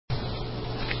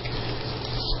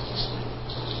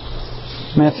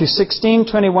Matthew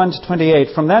 16:21 to 28.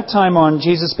 From that time on,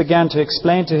 Jesus began to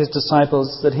explain to his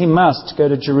disciples that he must go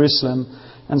to Jerusalem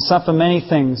and suffer many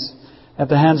things at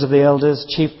the hands of the elders,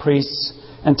 chief priests,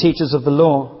 and teachers of the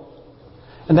law,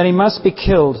 and that he must be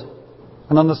killed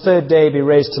and on the third day be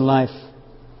raised to life.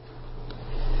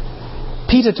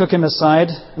 Peter took him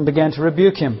aside and began to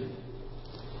rebuke him.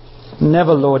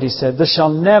 "Never, Lord," he said, "this shall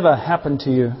never happen to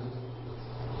you."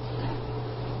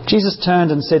 Jesus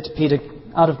turned and said to Peter,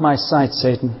 "Out of my sight,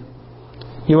 Satan.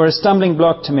 You are a stumbling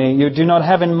block to me. You do not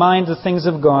have in mind the things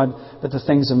of God, but the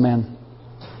things of men."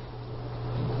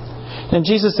 Then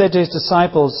Jesus said to his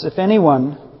disciples, "If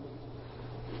anyone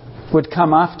would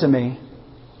come after me,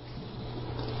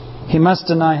 he must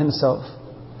deny himself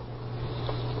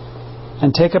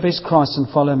and take up his cross and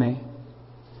follow me.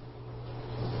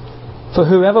 For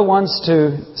whoever wants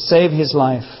to save his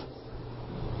life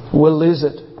will lose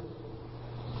it.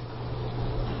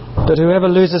 But whoever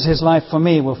loses his life for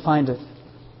me will find it."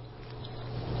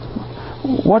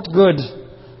 What good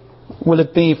will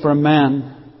it be for a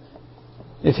man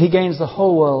if he gains the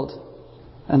whole world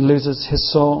and loses his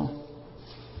soul?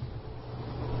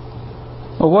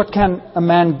 Or what can a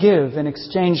man give in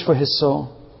exchange for his soul?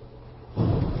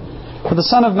 For the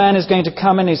Son of Man is going to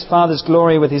come in his Father's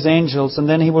glory with his angels, and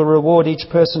then he will reward each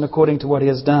person according to what he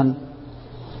has done.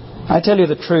 I tell you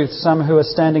the truth, some who are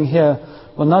standing here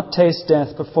will not taste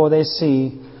death before they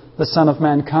see the Son of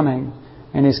Man coming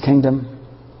in his kingdom.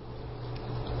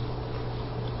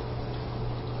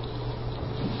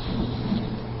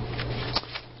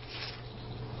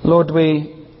 Lord,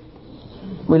 we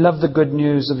love the good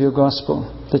news of your gospel,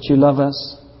 that you love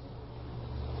us.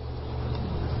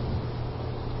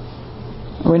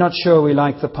 We're not sure we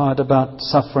like the part about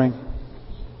suffering.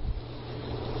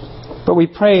 But we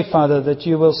pray, Father, that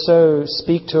you will so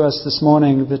speak to us this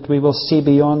morning that we will see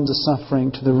beyond the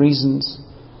suffering to the reasons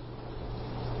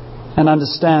and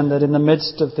understand that in the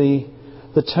midst of the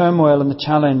turmoil and the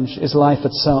challenge is life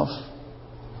itself.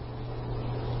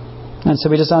 And so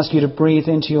we just ask you to breathe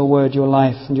into your word, your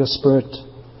life and your spirit,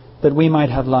 that we might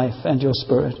have life and your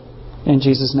spirit. In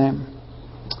Jesus' name.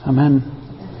 Amen.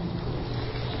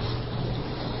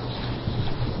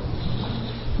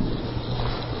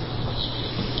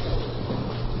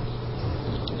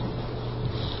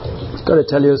 I've got to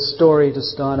tell you a story to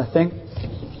start, I think,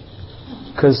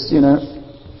 because,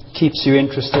 keeps you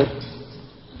interested.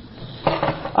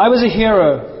 I was a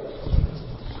hero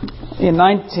in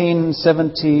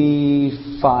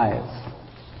 1975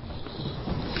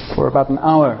 for about an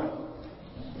hour.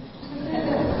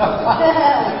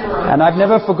 And I've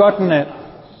never forgotten it.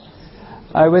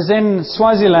 I was in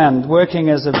Swaziland working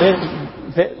as a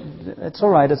it's all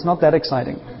right, it's not that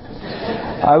exciting.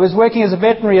 I was working as a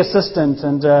veterinary assistant,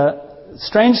 and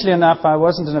strangely enough, I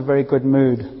wasn't in a very good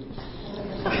mood.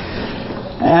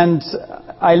 And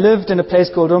I lived in a place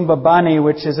called Umbabani,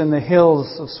 which is in the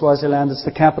hills of Swaziland. It's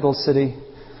the capital city,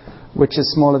 which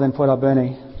is smaller than Port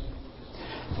Alberni.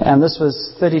 And this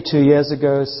was 32 years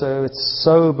ago, so it's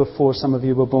so before some of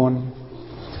you were born.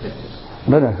 I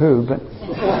don't know who, but...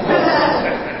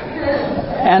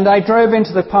 And I drove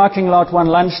into the parking lot one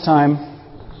lunchtime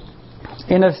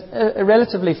in a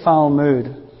relatively foul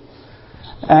mood.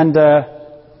 And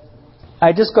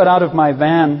I just got out of my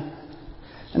van,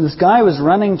 and this guy was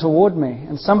running toward me,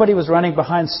 and somebody was running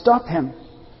behind. Stop him.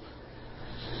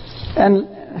 And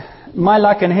my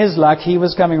luck and his luck, he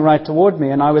was coming right toward me,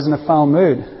 and I was in a foul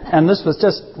mood. And this was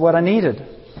just what I needed.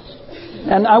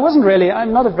 And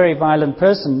I'm not a very violent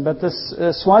person, but this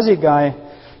Swazi guy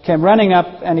came running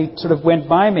up, and he sort of went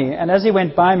by me. And as he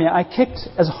went by me, I kicked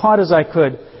as hard as I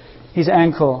could his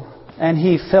ankle, and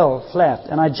he fell flat.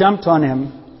 And I jumped on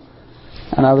him,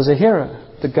 and I was a hero.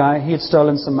 The guy, he had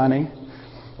stolen some money.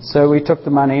 So we took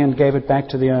the money and gave it back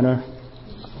to the owner.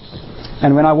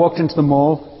 And when I walked into the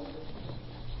mall,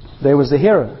 there was the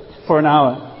hero for an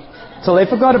hour, till they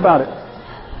forgot about it.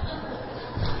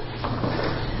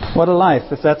 What a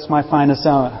life, if that's my finest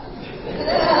hour.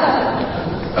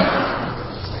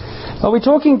 Well, we're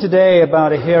talking today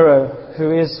about a hero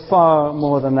who is far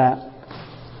more than that.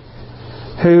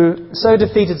 Who so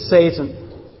defeated Satan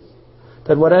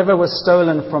that whatever was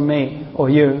stolen from me or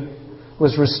you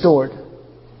was restored.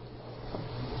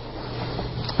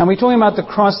 And we're talking about the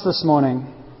cross this morning.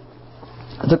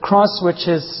 The cross which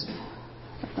is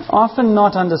often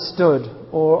not understood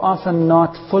or often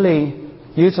not fully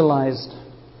utilized.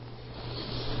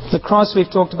 The cross we've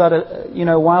talked about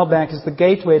a while back is the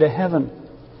gateway to heaven.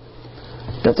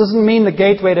 That doesn't mean the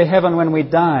gateway to heaven when we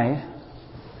die.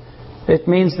 It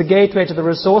means the gateway to the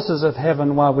resources of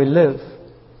heaven while we live.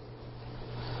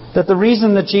 That the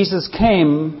reason that Jesus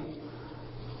came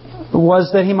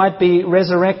was that he might be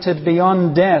resurrected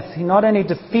beyond death. He not only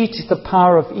defeated the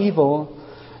power of evil.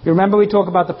 You remember we talk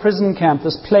about the prison camp.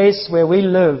 This place where we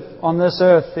live on this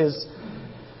earth is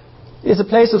a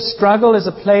place of struggle, is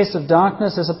a place of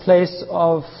darkness, is a place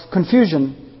of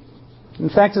confusion. In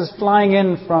fact, I was flying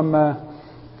in from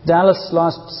Dallas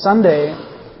last Sunday,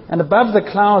 and above the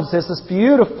clouds there's this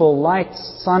beautiful light,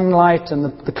 sunlight, and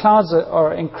the clouds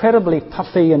are incredibly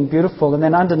puffy and beautiful, and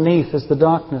then underneath is the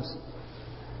darkness.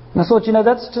 And I thought,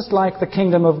 that's just like the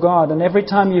kingdom of God. And every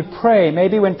time you pray,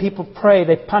 maybe when people pray,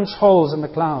 they punch holes in the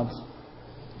clouds,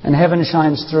 and heaven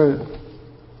shines through.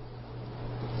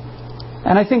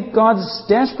 And I think God's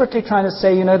desperately trying to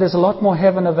say, there's a lot more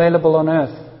heaven available on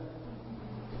earth.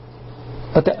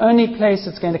 But the only place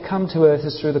it's going to come to earth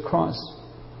is through the cross.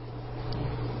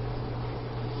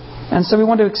 And so we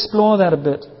want to explore that a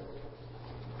bit.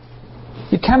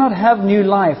 You cannot have new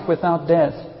life without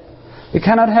death. You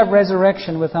cannot have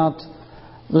resurrection without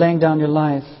laying down your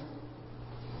life.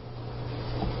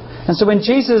 And so when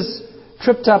Jesus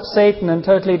tripped up Satan and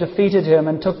totally defeated him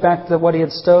and took back what he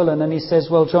had stolen, and he says,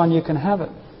 well, John, you can have it.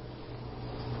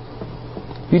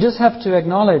 You just have to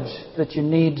acknowledge that you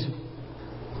need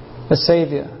a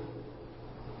Savior,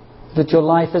 that your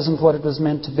life isn't what it was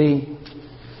meant to be.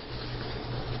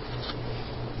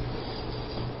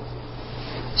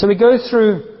 So we go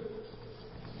through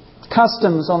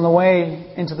customs on the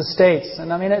way into the States,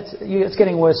 and it's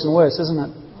getting worse and worse, isn't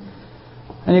it?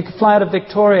 And you can fly out of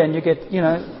Victoria and you get,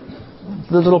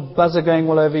 the little buzzer going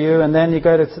all over you, and then you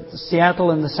go to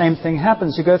Seattle and the same thing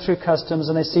happens. You go through customs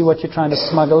and they see what you're trying to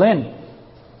smuggle in.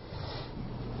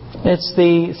 It's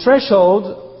the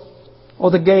threshold or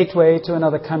the gateway to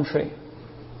another country.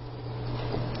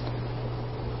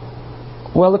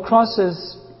 Well, the cross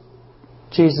is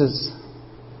Jesus'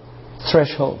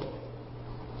 threshold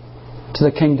to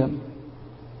the kingdom.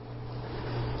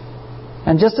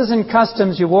 And just as in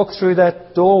customs you walk through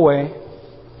that doorway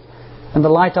and the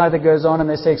light either goes on and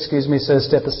they say, excuse me, sir,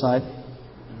 step aside.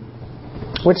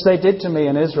 Which they did to me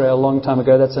in Israel a long time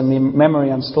ago. That's a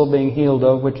memory I'm still being healed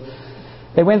of. Which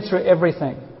they went through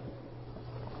everything.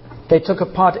 They took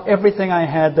apart everything I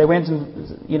had. They went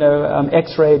and,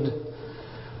 x-rayed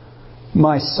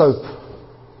my soap.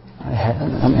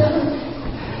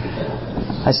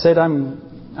 I said,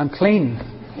 I'm clean.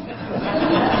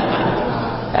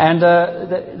 And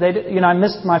I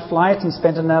missed my flight and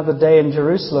spent another day in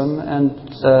Jerusalem. And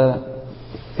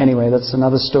anyway, that's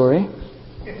another story.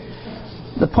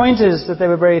 The point is that they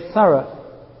were very thorough.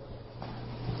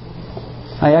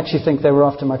 I actually think they were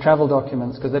after my travel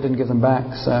documents because they didn't give them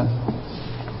back. So.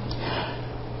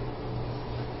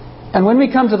 And when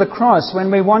we come to the cross,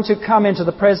 when we want to come into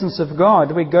the presence of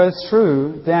God, we go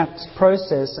through that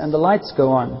process and the lights go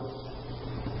on.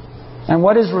 And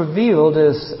what is revealed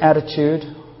is attitude,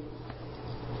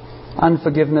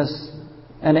 unforgiveness,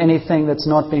 and anything that's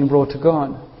not being brought to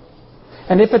God.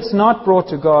 And if it's not brought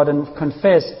to God and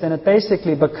confessed, then it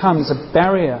basically becomes a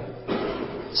barrier.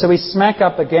 So we smack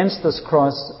up against this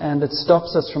cross and it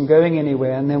stops us from going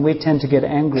anywhere, and then we tend to get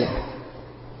angry.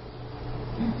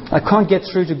 I can't get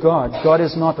through to God. God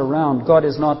is not around. God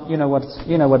is not, you know what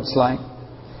it's like.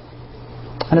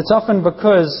 And it's often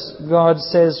because God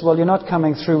says, well, you're not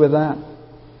coming through with that.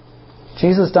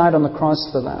 Jesus died on the cross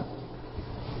for that.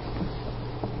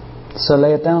 So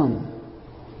lay it down.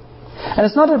 And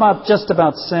it's not just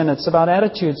about sin, it's about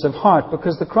attitudes of heart,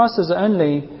 because the cross is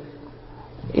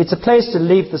it's a place to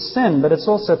leave the sin, but it's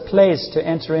also a place to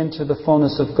enter into the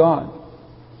fullness of God.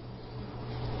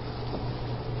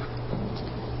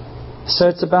 So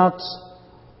it's about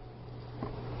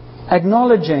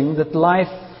acknowledging that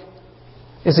life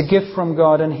is a gift from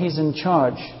God and He's in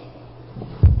charge.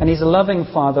 And He's a loving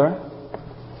Father,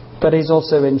 but He's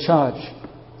also in charge.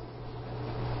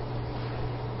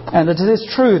 And it is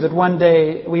true that one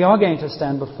day we are going to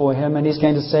stand before Him and He's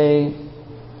going to say,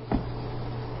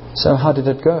 so how did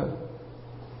it go?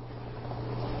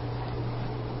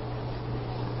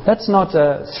 That's not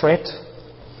a threat.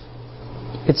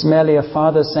 It's merely a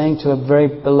father saying to a very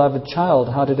beloved child,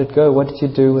 how did it go? What did you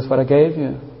do with what I gave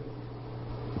you?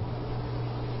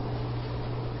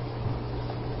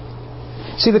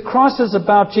 See, the cross is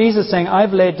about Jesus saying,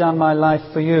 I've laid down my life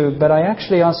for you, but I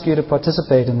actually ask you to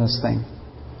participate in this thing.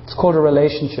 It's called a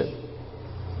relationship.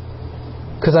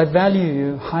 Because I value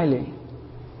you highly.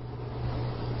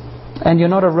 And you're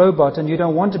not a robot and you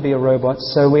don't want to be a robot,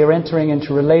 so we're entering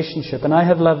into relationship. And I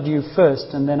have loved you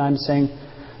first, and then I'm saying,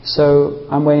 so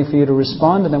I'm waiting for you to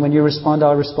respond, and then when you respond,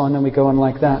 I'll respond, and we go on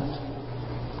like that.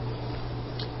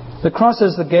 The cross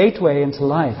is the gateway into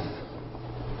life.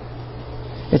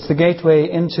 It's the gateway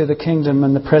into the kingdom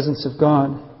and the presence of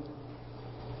God.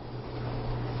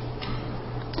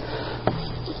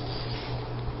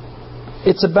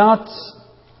 It's about,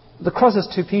 the cross is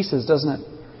two pieces, doesn't it?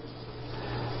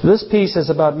 This piece is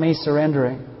about me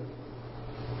surrendering.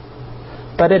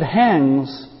 But it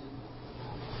hangs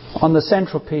on the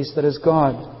central piece that is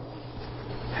God,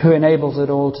 who enables it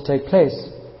all to take place.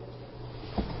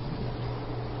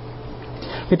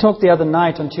 We talked the other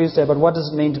night on Tuesday about what does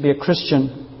it mean to be a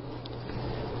Christian.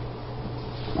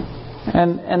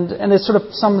 And there's sort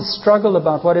of some struggle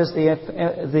about what is the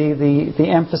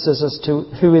emphasis as to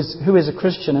who is a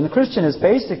Christian. And a Christian is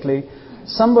basically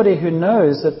somebody who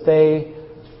knows that they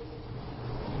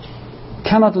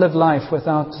cannot live life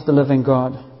without the living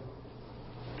God.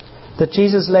 That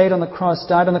Jesus died on the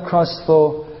cross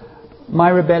for my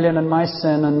rebellion and my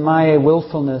sin and my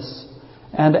willfulness.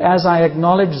 And as I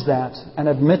acknowledge that and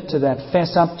admit to that,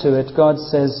 fess up to it, God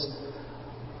says,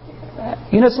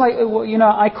 it's like,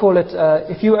 I call it,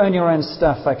 if you own your own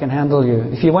stuff, I can handle you.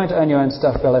 If you won't own your own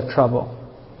stuff, we'll have trouble.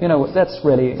 That's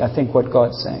really, I think, what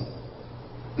God's saying.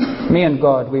 Me and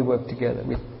God, we work together.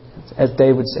 As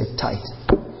Dave would say, tight.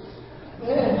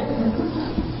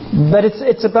 But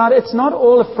it's not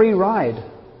all a free ride.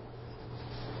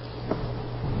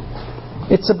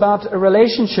 It's about a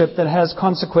relationship that has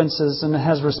consequences and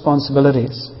has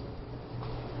responsibilities.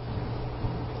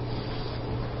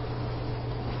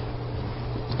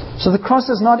 So the cross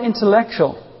is not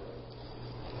intellectual.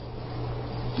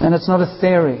 And it's not a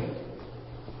theory.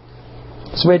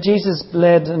 It's where Jesus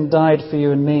bled and died for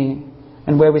you and me.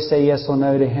 And where we say yes or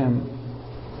no to Him.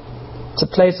 It's a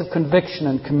place of conviction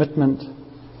and commitment.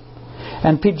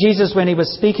 And Jesus, when He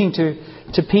was speaking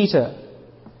to Peter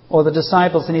or the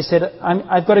disciples, and He said,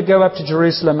 I've got to go up to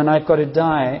Jerusalem and I've got to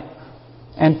die.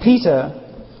 And Peter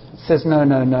says, no.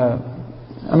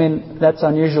 I mean, that's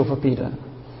unusual for Peter.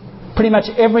 Pretty much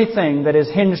everything that is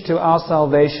hinged to our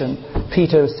salvation,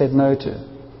 Peter said no to.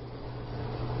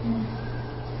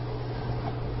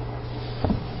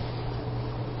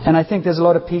 And I think there's a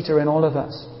lot of Peter in all of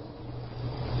us.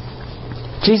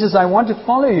 Jesus, I want to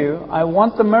follow you. I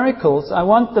want the miracles. I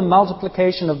want the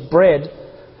multiplication of bread.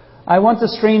 I want the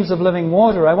streams of living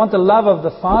water. I want the love of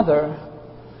the Father.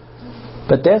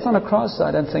 But death on a cross,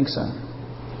 I don't think so.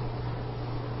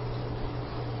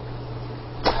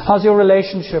 How's your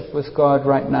relationship with God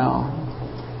right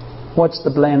now? What's the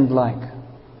blend like?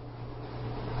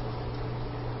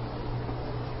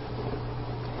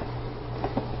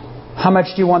 How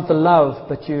much do you want the love,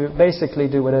 but you basically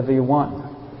do whatever you want?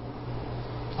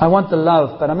 I want the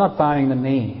love, but I'm not bowing the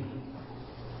knee.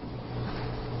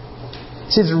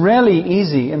 See, it's really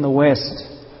easy in the West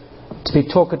to be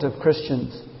talkative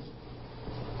Christians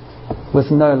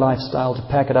with no lifestyle to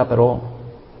pack it up at all.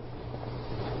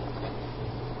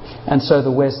 And so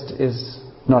the West is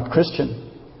not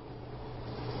Christian.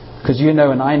 Because you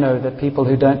know and I know that people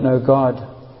who don't know God,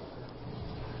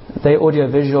 they're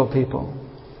audiovisual people.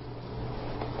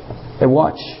 They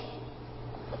watch.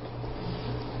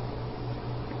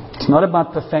 It's not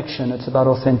about perfection, it's about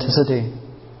authenticity.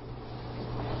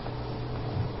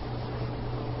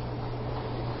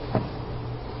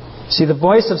 See, the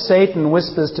voice of Satan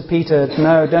whispers to Peter,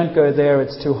 no, don't go there,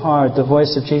 it's too hard. The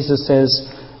voice of Jesus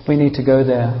says, we need to go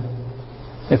there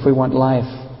if we want life.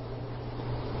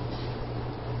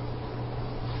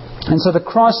 And so the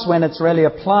cross, when it's really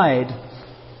applied,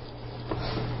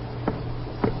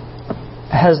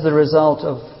 has the result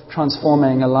of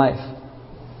transforming a life.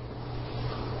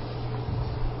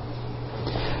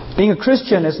 Being a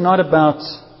Christian is not about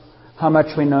how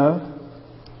much we know.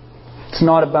 It's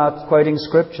not about quoting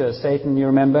Scripture. Satan, you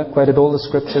remember, quoted all the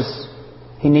Scriptures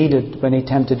he needed when he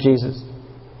tempted Jesus.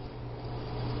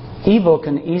 Evil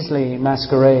can easily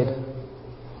masquerade.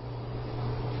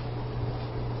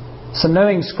 So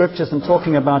knowing Scriptures and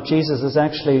talking about Jesus is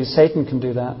actually, Satan can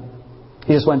do that.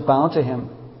 He just won't bow to Him.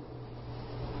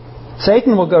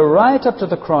 Satan will go right up to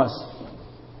the cross,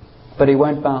 but he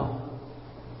won't bow.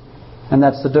 And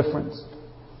that's the difference.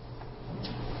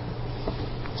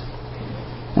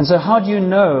 And so how do you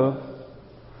know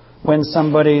when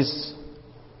somebody's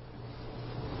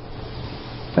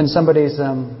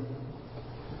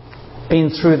been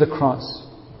through the cross?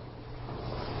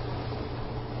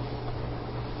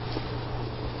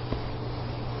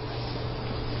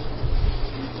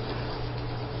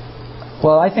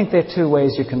 Well, I think there are two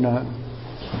ways you can know.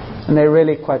 And they're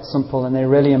really quite simple and they're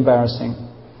really embarrassing.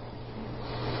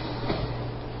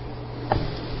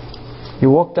 You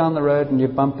walk down the road and you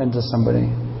bump into somebody.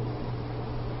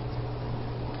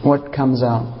 What comes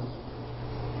out?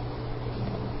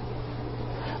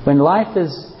 When life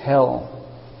is hell,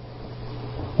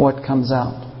 what comes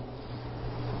out?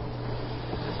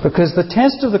 Because the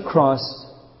test of the cross,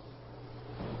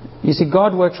 you see,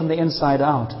 God works from the inside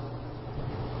out.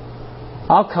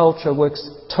 Our culture works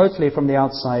totally from the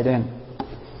outside in.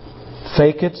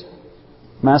 Fake it,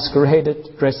 masquerade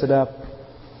it, dress it up,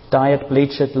 dye it,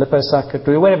 bleach it, liposuck it,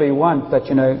 do whatever you want, but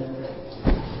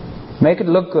make it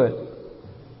look good.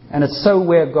 And it's so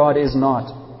where God is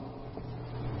not.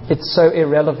 It's so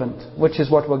irrelevant, which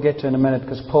is what we'll get to in a minute,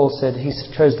 because Paul said he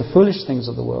chose the foolish things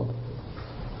of the world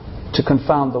to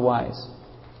confound the wise.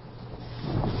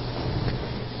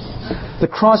 The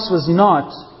cross was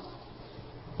not...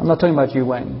 I'm not talking about you,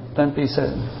 Wayne. Don't be so...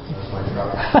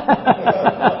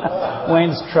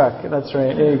 Wayne's truck. That's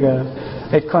right. There you go.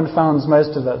 It confounds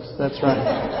most of us. That's right.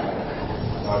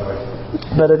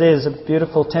 But it is a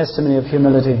beautiful testimony of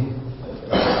humility.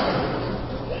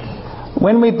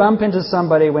 When we bump into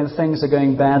somebody when things are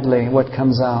going badly, what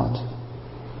comes out?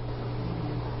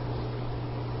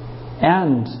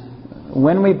 And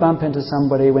when we bump into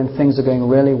somebody when things are going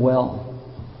really well,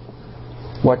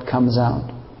 what comes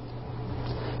out?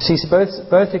 See,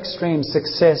 both extremes,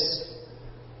 success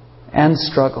and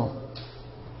struggle,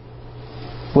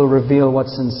 will reveal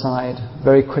what's inside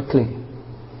very quickly.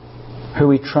 Who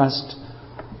we trust,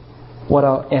 what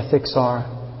our ethics are.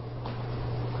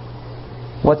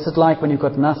 What's it like when you've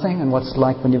got nothing, and what's it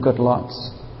like when you've got lots?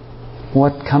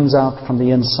 What comes out from the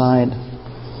inside?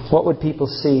 What would people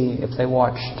see if they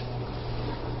watched?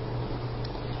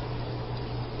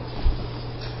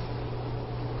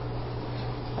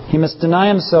 He must deny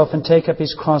himself and take up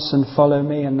his cross and follow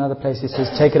me. In another place he says,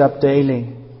 take it up daily.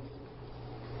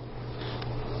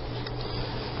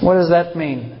 What does that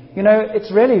mean?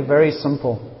 It's really very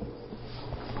simple.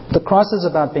 The cross is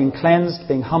about being cleansed,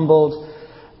 being humbled,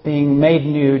 being made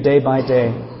new day by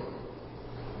day.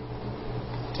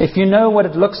 If you know what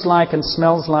it looks like and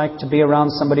smells like to be around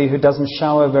somebody who doesn't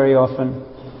shower very often,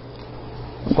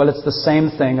 well, it's the same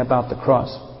thing about the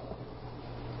cross.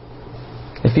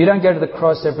 If you don't go to the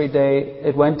cross every day,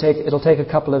 it'll take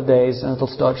a couple of days and it'll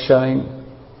start showing.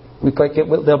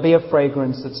 There'll be a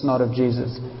fragrance that's not of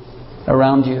Jesus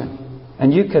around you.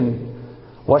 And you can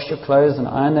wash your clothes and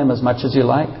iron them as much as you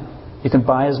like. You can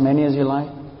buy as many as you like.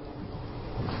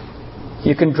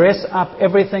 You can dress up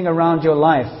everything around your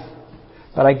life.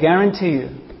 But I guarantee you,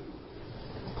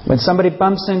 when somebody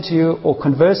bumps into you or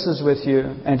converses with you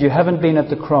and you haven't been at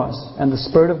the cross and the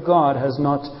Spirit of God has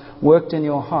not worked in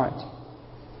your heart,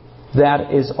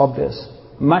 that is obvious.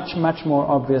 Much, much more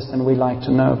obvious than we like to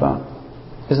know about.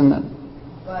 Isn't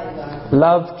it?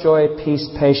 Love, joy, peace,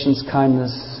 patience,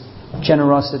 kindness,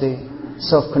 generosity,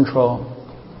 self-control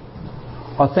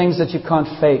are things that you can't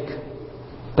fake,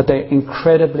 but they're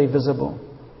incredibly visible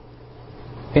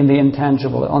in the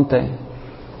intangible, aren't they?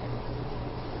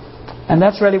 And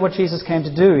that's really what Jesus came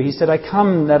to do. He said, I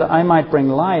come that I might bring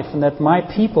life, and that my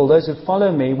people, those who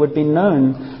follow me, would be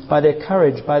known by their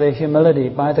courage, by their humility,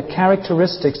 by the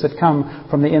characteristics that come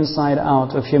from the inside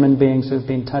out of human beings who have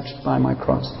been touched by my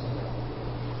cross.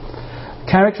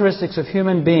 Characteristics of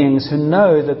human beings who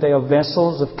know that they are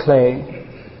vessels of clay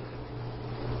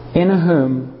in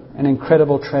whom an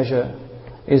incredible treasure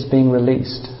is being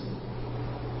released.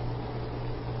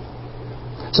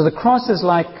 So the cross is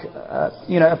like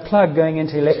a plug going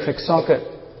into electric socket.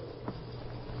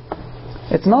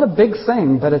 It's not a big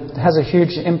thing, but it has a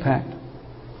huge impact.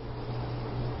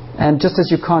 And just as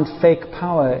you can't fake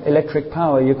power, electric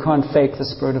power, you can't fake the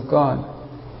Spirit of God.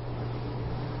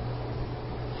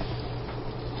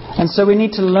 And so we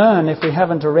need to learn, if we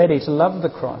haven't already, to love the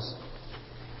cross.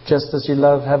 Just as you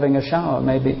love having a shower,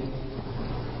 maybe.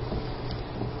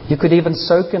 You could even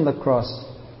soak in the cross.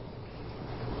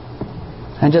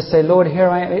 And just say, Lord, here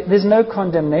I am. There's no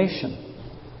condemnation.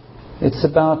 It's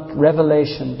about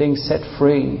revelation, being set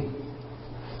free.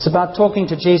 It's about talking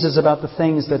to Jesus about the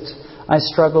things that I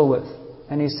struggle with.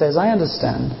 And He says, I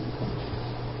understand.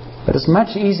 But it's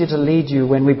much easier to lead you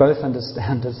when we both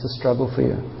understand it's a struggle for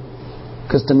you.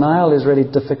 Because denial is really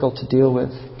difficult to deal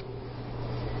with.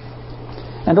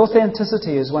 And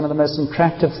authenticity is one of the most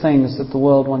attractive things that the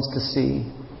world wants to see.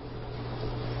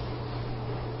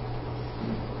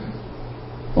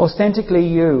 Authentically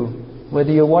you,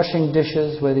 whether you're washing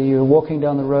dishes, whether you're walking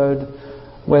down the road,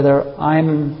 whatever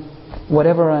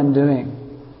I'm doing.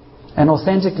 And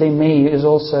authentically me is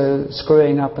also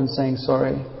screwing up and saying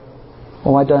sorry.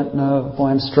 Or I don't know, or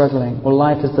I'm struggling, or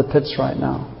life is the pits right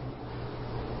now.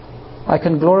 I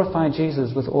can glorify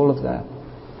Jesus with all of that.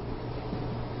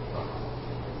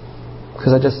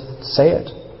 Because I just say it.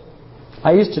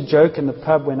 I used to joke in the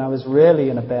pub when I was really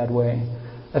in a bad way.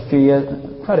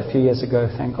 Quite a few years ago,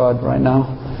 thank God, right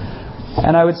now.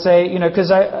 And I would say,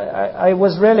 because I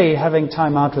was really having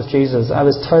time out with Jesus. I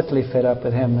was totally fed up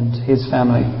with Him and His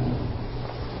family.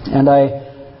 And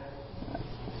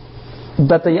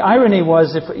But the irony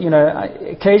was, if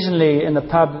occasionally in the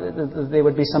pub there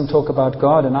would be some talk about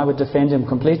God, and I would defend him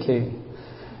completely,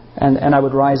 and I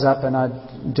would rise up and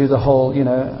I'd do the whole,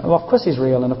 well, of course he's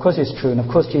real, and of course he's true, and of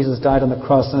course Jesus died on the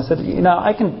cross. And I said,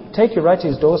 I can take you right to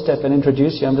his doorstep and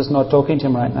introduce you. I'm just not talking to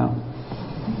him right now.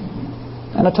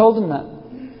 And I told him that.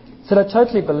 I said, I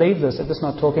totally believe this. I'm just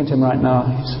not talking to him right now.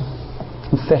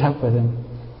 I'm fed up with him.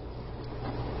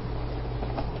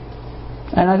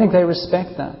 And I think they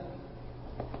respect that.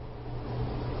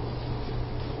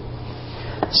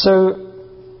 So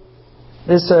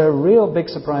there's a real big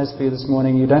surprise for you this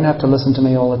morning. You don't have to listen to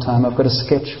me all the time. I've got a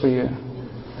sketch for you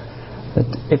that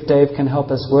if Dave can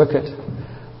help us work it.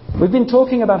 We've been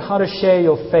talking about how to share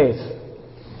your faith.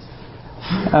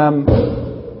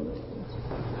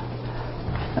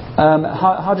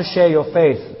 How to share your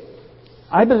faith.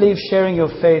 I believe sharing your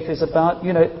faith is about,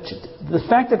 the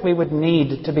fact that we would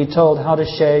need to be told how to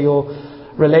share your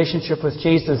relationship with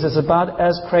Jesus is about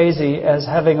as crazy as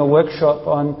having a workshop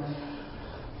on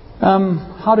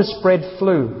how to spread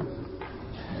flu.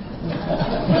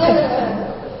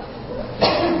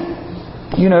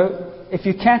 If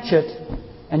you catch it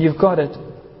and you've got it,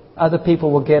 other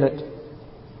people will get it.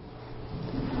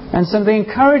 And so the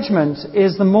encouragement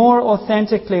is the more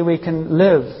authentically we can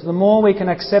live, the more we can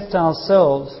accept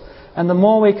ourselves, and the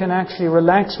more we can actually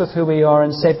relax with who we are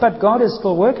and say, but God is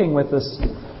still working with us,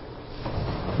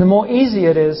 the more easy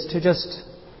it is to just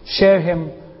share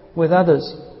Him with others.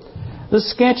 This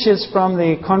sketch is from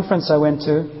the conference I went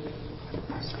to.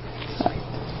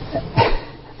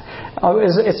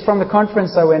 It's from the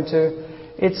conference I went to.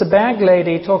 It's a bag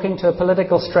lady talking to a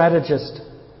political strategist.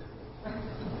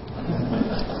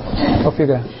 Off you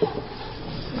go.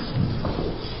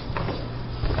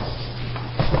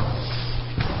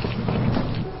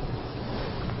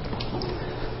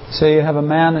 So you have a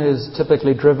man who's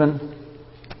typically driven,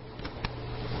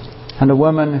 and a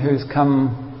woman who's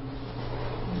come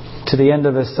to the end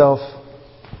of herself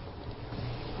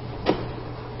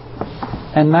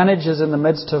and manages in the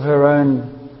midst of her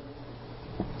own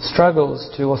struggles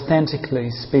to authentically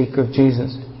speak of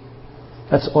Jesus.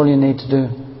 That's all you need to do.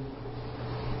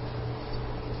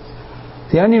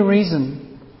 The only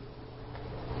reason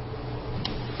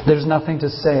there's nothing to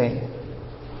say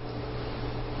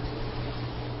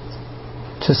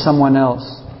to someone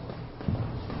else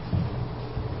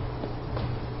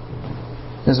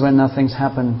is when nothing's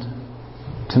happened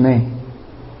to me.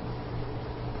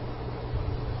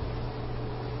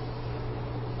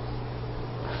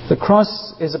 The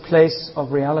cross is a place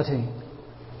of reality.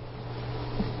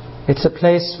 It's a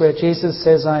place where Jesus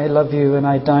says, I love you and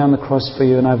I die on the cross for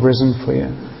you and I've risen for you.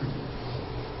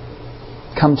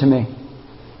 Come to me,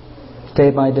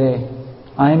 day by day.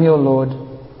 I am your Lord,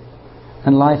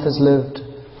 and life is lived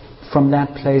from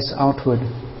that place outward.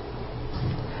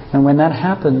 And when that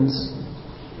happens,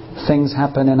 things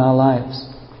happen in our lives.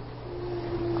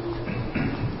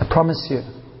 I promise you,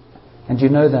 and you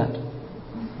know that.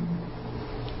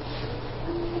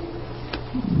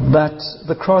 But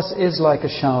the cross is like a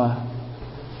shower.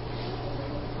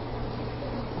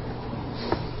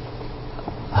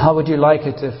 How would you like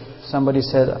it if somebody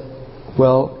said,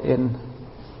 well, in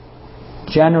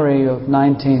January of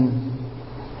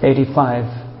 1985,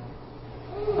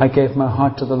 I gave my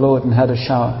heart to the Lord and had a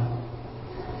shower.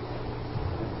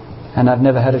 And I've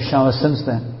never had a shower since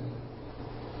then.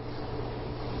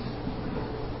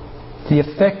 The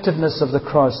effectiveness of the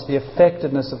cross, the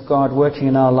effectiveness of God working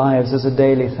in our lives is a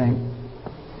daily thing.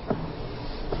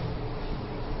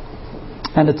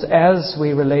 And it's as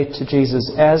we relate to Jesus,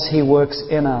 as He works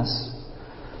in us.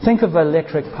 Think of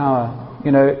electric power.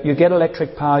 You get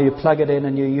electric power, you plug it in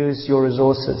and you use your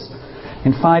resources.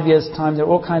 In 5 years' time, there are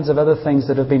all kinds of other things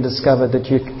that have been discovered that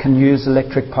you can use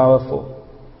electric power for.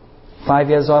 5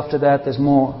 years after that, there's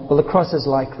more. Well, the cross is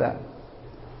like that.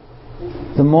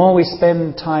 The more we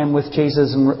spend time with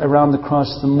Jesus and around the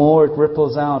cross, the more it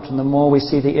ripples out and the more we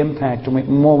see the impact and the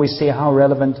more we see how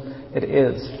relevant it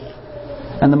is.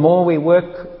 And the more we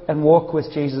work and walk with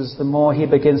Jesus, the more He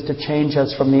begins to change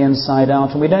us from the inside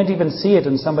out. And we don't even see it,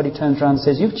 and somebody turns around and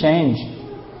says, you've changed.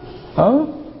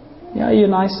 Oh? Yeah, you're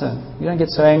nicer. You don't get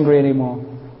so angry anymore.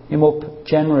 You're more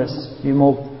generous. You're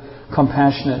more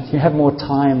compassionate. You have more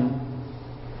time.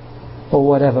 Or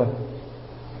whatever.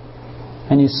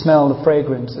 And you smell the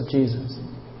fragrance of Jesus.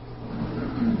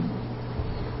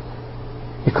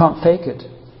 You can't fake it.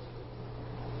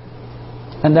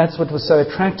 And that's what was so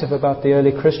attractive about the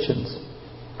early Christians.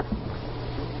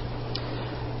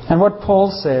 And what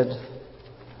Paul said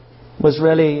was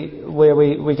really where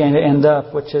we're going to end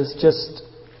up, which is just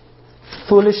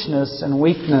foolishness and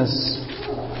weakness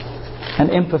and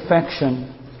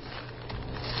imperfection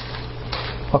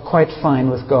are quite fine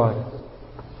with God.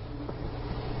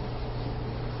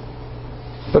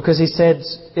 Because He said,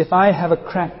 if I have a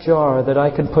cracked jar that I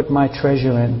can put my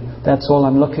treasure in, that's all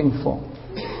I'm looking for.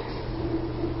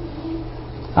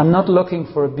 I'm not looking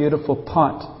for a beautiful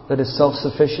pot that is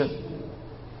self-sufficient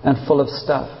and full of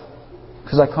stuff,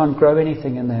 because I can't grow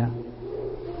anything in there.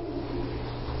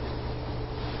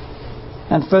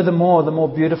 And furthermore, the more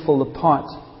beautiful the pot,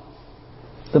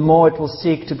 the more it will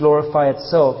seek to glorify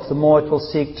itself, the more it will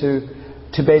seek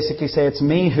to basically say, it's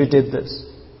me who did this.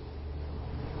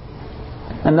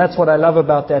 And that's what I love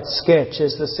about that sketch,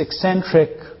 is this eccentric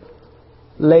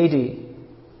lady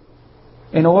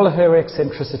in all her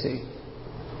eccentricity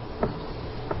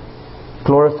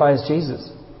glorifies Jesus.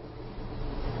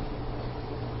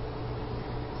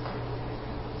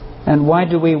 And why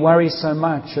do we worry so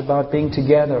much about being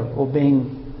together or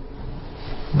being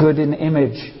good in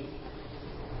image?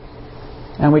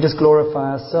 And we just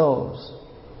glorify ourselves.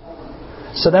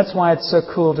 So that's why it's so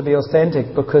cool to be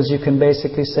authentic, because you can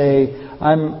basically say,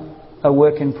 I'm a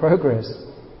work in progress.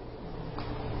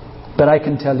 But I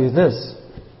can tell you this.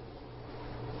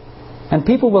 And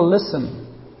people will listen,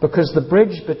 because the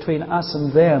bridge between us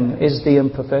and them is the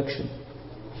imperfection,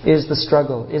 is the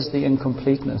struggle, is the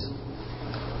incompleteness.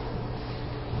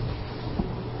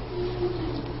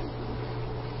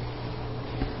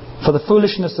 For the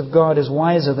foolishness of God is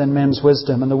wiser than men's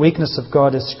wisdom, and the weakness of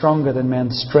God is stronger than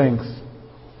man's strength.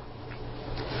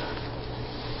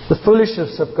 The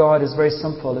foolishness of God is very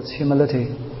simple. It's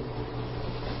humility.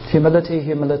 Humility,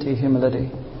 humility,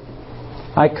 humility.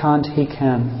 I can't, He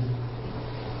can.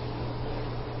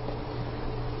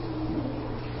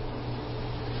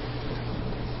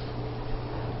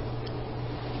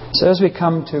 So as we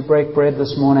come to break bread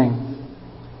this morning,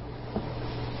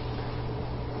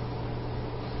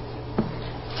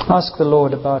 ask the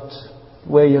Lord about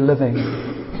where you're living.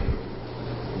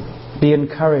 Be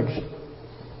encouraged.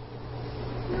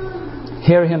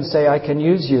 Hear Him say, I can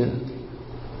use you.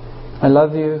 I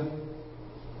love you.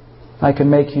 I can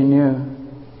make you new.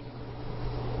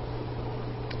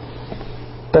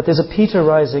 But there's a Peter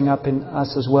rising up in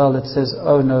us as well that says,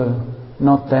 oh no,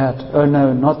 not that. Oh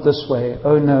no, not this way.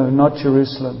 Oh no, not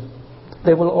Jerusalem.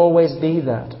 There will always be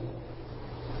that.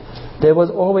 There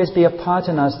will always be a part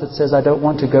in us that says, I don't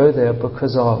want to go there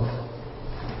because of.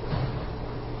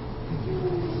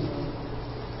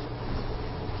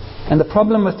 And the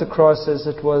problem with the cross is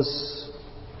it was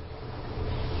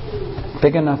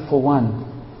big enough for one.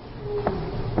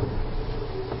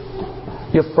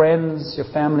 Your friends, your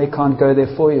family can't go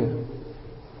there for you.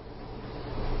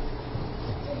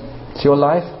 It's your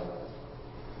life.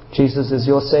 Jesus is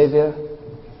your Savior.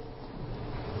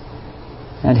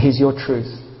 And He's your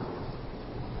truth.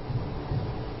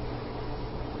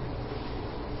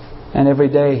 And every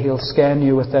day He'll scan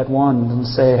you with that wand and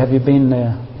say, have you been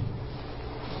there?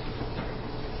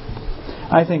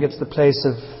 I think it's the place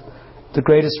of the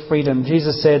greatest freedom.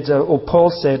 Jesus said, or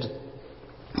Paul said,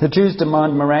 the Jews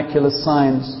demand miraculous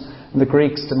signs, and the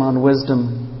Greeks demand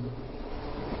wisdom.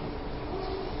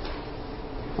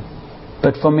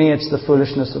 But for me, it's the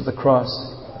foolishness of the cross,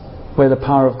 where the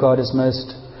power of God is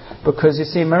most. Because you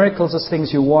see, miracles are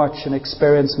things you watch and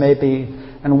experience maybe,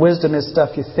 and wisdom is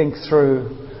stuff you think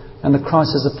through. And the cross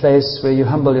is a place where you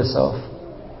humble yourself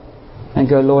and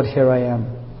go, Lord, here I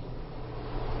am.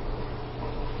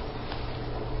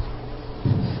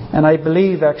 And I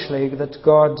believe actually that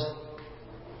God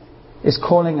is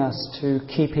calling us to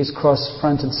keep His cross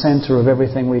front and center of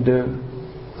everything we do.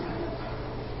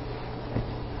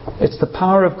 It's the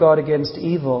power of God against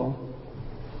evil,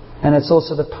 and it's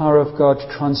also the power of God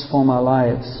to transform our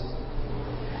lives.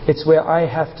 It's where I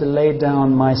have to lay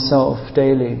down myself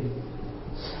daily.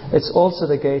 It's also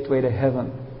the gateway to heaven,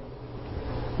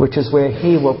 which is where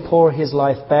He will pour His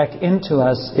life back into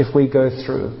us if we go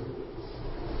through.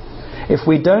 If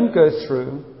we don't go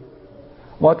through,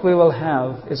 what we will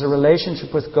have is a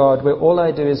relationship with God where all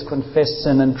I do is confess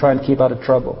sin and try and keep out of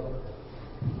trouble.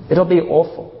 It'll be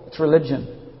awful. It's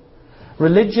religion.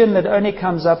 Religion that only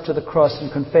comes up to the cross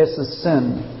and confesses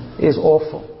sin is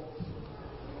awful.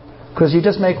 Because you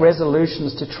just make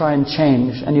resolutions to try and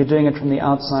change, and you're doing it from the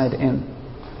outside in.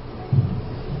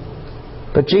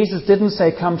 But Jesus didn't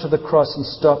say come to the cross and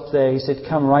stop there. He said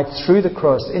come right through the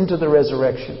cross into the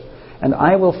resurrection. And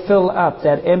I will fill up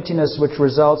that emptiness which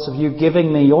results of you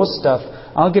giving me your stuff.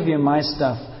 I'll give you my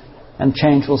stuff. And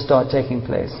change will start taking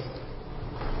place.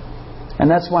 And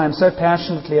that's why I'm so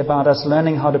passionately about us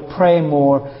learning how to pray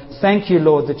more. Thank you,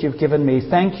 Lord, that you've given me.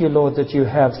 Thank you, Lord, that you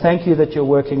have. Thank you that you're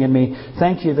working in me.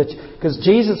 Thank you that... Because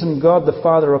Jesus and God the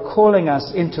Father are calling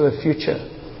us into a future.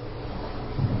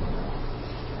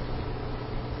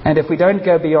 And if we don't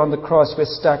go beyond the cross, we're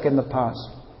stuck in the past.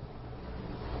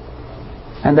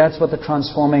 And that's what the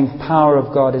transforming power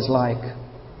of God is like.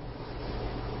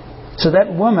 So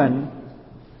that woman,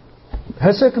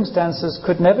 her circumstances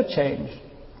could never change,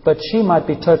 but she might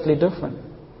be totally different.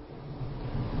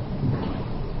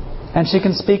 And she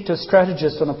can speak to a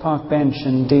strategist on a park bench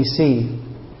in DC.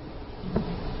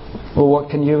 Well, what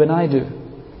can you and I do?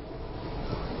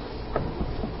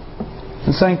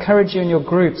 And so I encourage you in your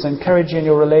groups, I encourage you in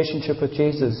your relationship with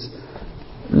Jesus.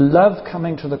 Love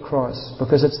coming to the cross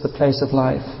because it's the place of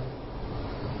life.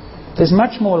 There's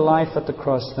much more life at the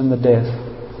cross than the death.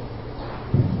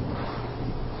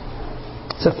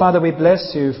 So Father, we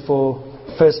bless you for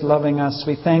first loving us.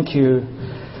 We thank you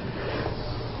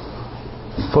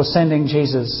for sending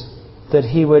Jesus, that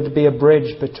He would be a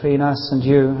bridge between us and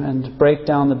you and break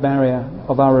down the barrier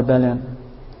of our rebellion.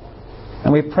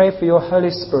 And we pray for your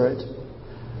Holy Spirit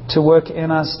to work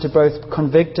in us, to both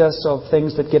convict us of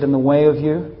things that get in the way of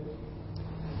you,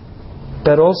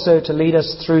 but also to lead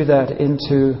us through that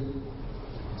into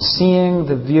seeing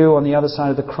the view on the other side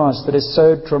of the cross that is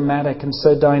so dramatic and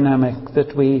so dynamic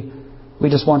that we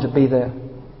just want to be there.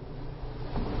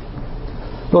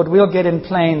 Lord, we'll get in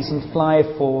planes and fly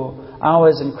for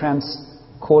hours in cramped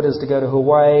quarters to go to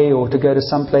Hawaii or to go to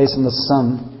some place in the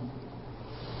sun.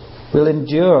 We'll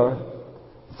endure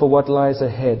for what lies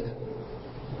ahead.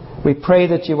 We pray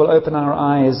that you will open our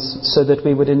eyes so that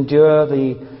we would endure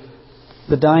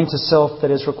the dying to self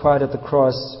that is required at the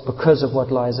cross because of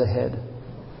what lies ahead.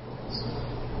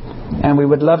 And we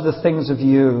would love the things of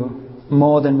you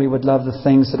more than we would love the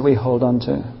things that we hold on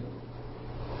to.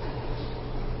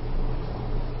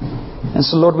 And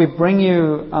so, Lord, we bring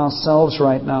you ourselves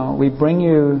right now. We bring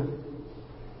you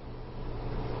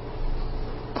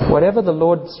whatever the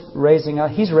Lord's raising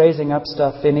up. He's raising up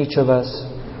stuff in each of us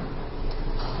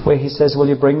where He says, will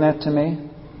you bring that to me?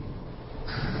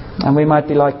 And we might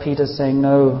be like Peter saying,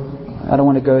 no, I don't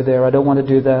want to go there. I don't want to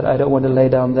do that. I don't want to lay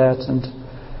down that. And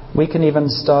we can even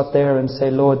start there and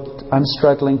say, Lord, I'm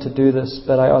struggling to do this,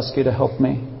 but I ask you to help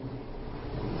me.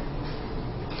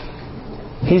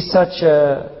 He's such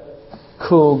a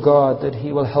cool God that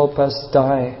He will help us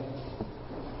die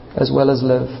as well as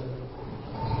live.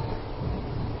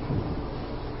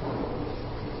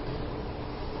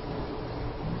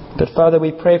 But Father,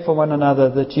 we pray for one another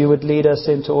that you would lead us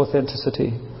into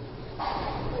authenticity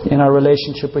in our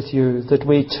relationship with you, that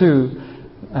we too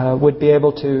would be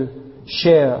able to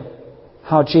share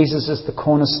how Jesus is the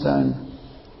cornerstone,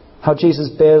 how Jesus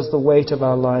bears the weight of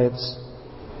our lives,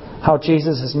 how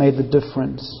Jesus has made the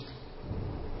difference,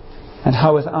 and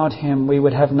how without Him we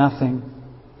would have nothing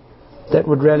that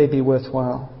would really be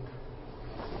worthwhile.